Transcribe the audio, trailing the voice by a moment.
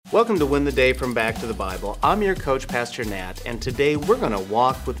Welcome to Win the Day from Back to the Bible. I'm your coach, Pastor Nat, and today we're going to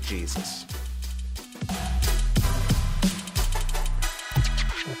walk with Jesus.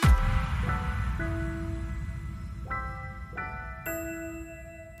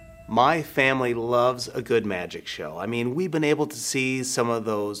 My family loves a good magic show. I mean, we've been able to see some of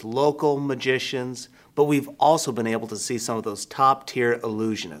those local magicians, but we've also been able to see some of those top-tier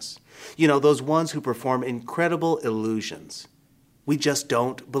illusionists. You know, those ones who perform incredible illusions. We just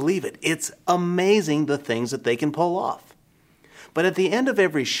don't believe it. It's amazing the things that they can pull off. But at the end of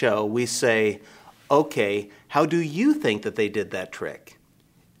every show, we say, okay, how do you think that they did that trick?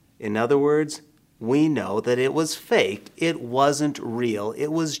 In other words, we know that it was fake. It wasn't real.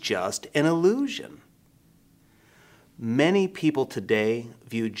 It was just an illusion. Many people today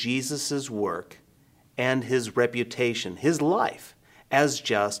view Jesus' work and his reputation, his life, as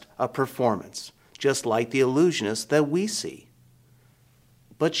just a performance, just like the illusionists that we see.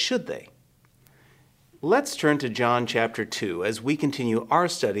 But should they? Let's turn to John chapter 2 as we continue our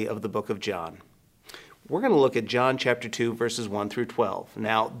study of the book of John. We're going to look at John chapter 2, verses 1 through 12.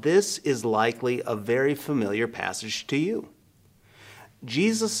 Now, this is likely a very familiar passage to you.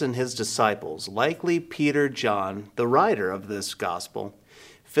 Jesus and his disciples, likely Peter, John, the writer of this gospel,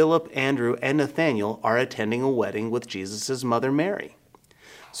 Philip, Andrew, and Nathanael, are attending a wedding with Jesus' mother Mary.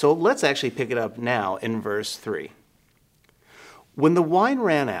 So let's actually pick it up now in verse 3. When the wine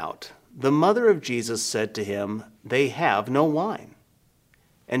ran out, the mother of Jesus said to him, "They have no wine."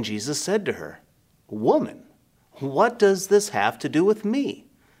 And Jesus said to her, "Woman, what does this have to do with me?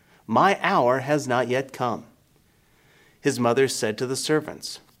 My hour has not yet come." His mother said to the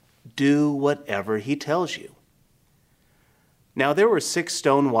servants, "Do whatever he tells you." Now there were 6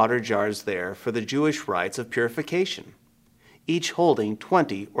 stone water jars there for the Jewish rites of purification, each holding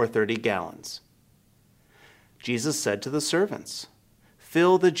 20 or 30 gallons. Jesus said to the servants,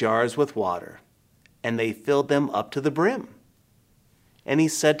 "Fill the jars with water," and they filled them up to the brim. And he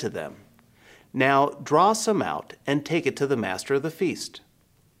said to them, "Now draw some out and take it to the master of the feast."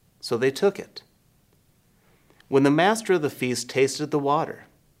 So they took it. When the master of the feast tasted the water,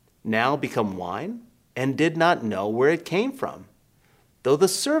 now become wine, and did not know where it came from, though the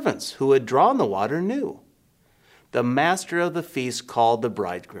servants who had drawn the water knew, the master of the feast called the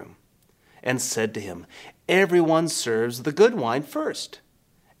bridegroom and said to him, "Everyone serves the good wine first,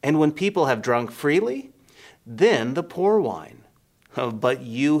 and when people have drunk freely, then the poor wine. But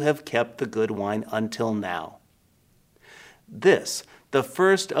you have kept the good wine until now." This, the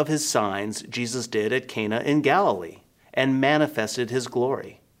first of his signs Jesus did at Cana in Galilee, and manifested his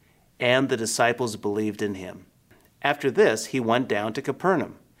glory, and the disciples believed in him. After this, he went down to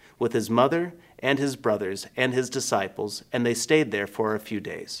Capernaum with his mother and his brothers and his disciples, and they stayed there for a few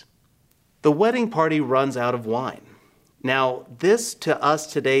days. The wedding party runs out of wine. Now, this to us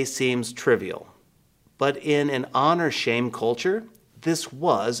today seems trivial, but in an honor-shame culture, this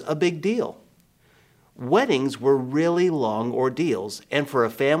was a big deal. Weddings were really long ordeals, and for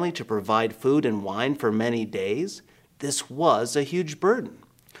a family to provide food and wine for many days, this was a huge burden.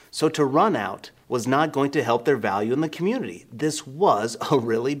 So to run out was not going to help their value in the community. This was a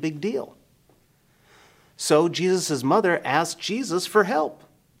really big deal. So Jesus' mother asked Jesus for help.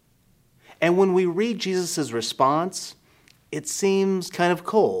 And when we read Jesus' response, it seems kind of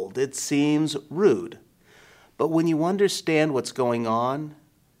cold. It seems rude. But when you understand what's going on,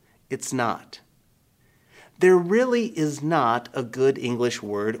 it's not. There really is not a good English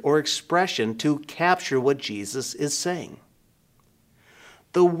word or expression to capture what Jesus is saying.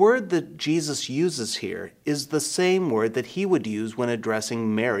 The word that Jesus uses here is the same word that he would use when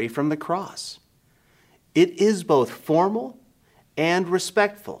addressing Mary from the cross. It is both formal and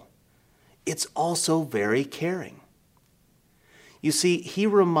respectful. It's also very caring. You see, he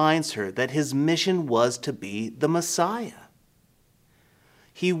reminds her that his mission was to be the Messiah.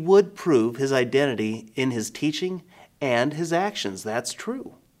 He would prove his identity in his teaching and his actions. That's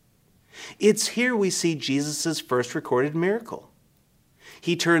true. It's here we see Jesus' first recorded miracle.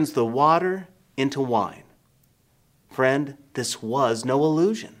 He turns the water into wine. Friend, this was no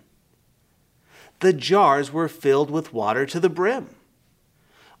illusion. The jars were filled with water to the brim.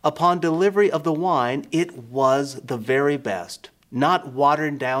 Upon delivery of the wine, it was the very best, not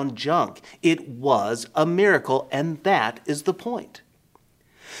watered down junk. It was a miracle, and that is the point.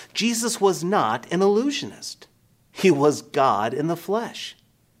 Jesus was not an illusionist. He was God in the flesh.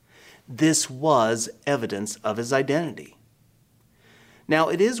 This was evidence of his identity. Now,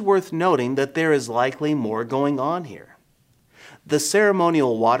 it is worth noting that there is likely more going on here. The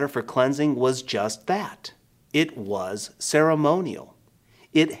ceremonial water for cleansing was just that. It was ceremonial.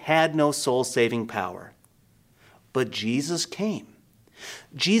 It had no soul-saving power. But Jesus came.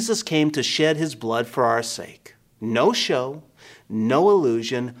 Jesus came to shed his blood for our sake. No show, no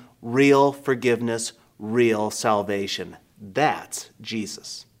illusion, real forgiveness, real salvation. That's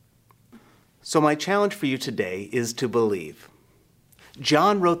Jesus. So my challenge for you today is to believe.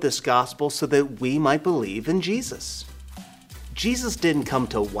 John wrote this gospel so that we might believe in Jesus. Jesus didn't come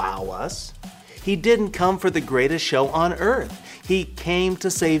to wow us. He didn't come for the greatest show on earth. He came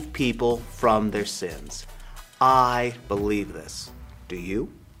to save people from their sins. I believe this. Do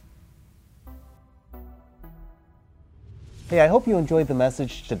you? Hey, I hope you enjoyed the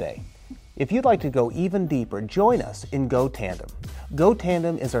message today. If you'd like to go even deeper, join us in Go Tandem. Go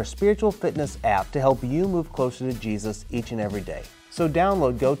Tandem is our spiritual fitness app to help you move closer to Jesus each and every day. So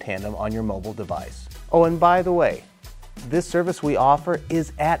download Go Tandem on your mobile device. Oh, and by the way, this service we offer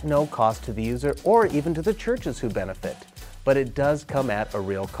is at no cost to the user or even to the churches who benefit, but it does come at a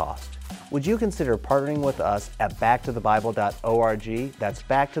real cost. Would you consider partnering with us at backtothebible.org? That's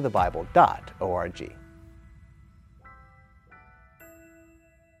backtothebible.org.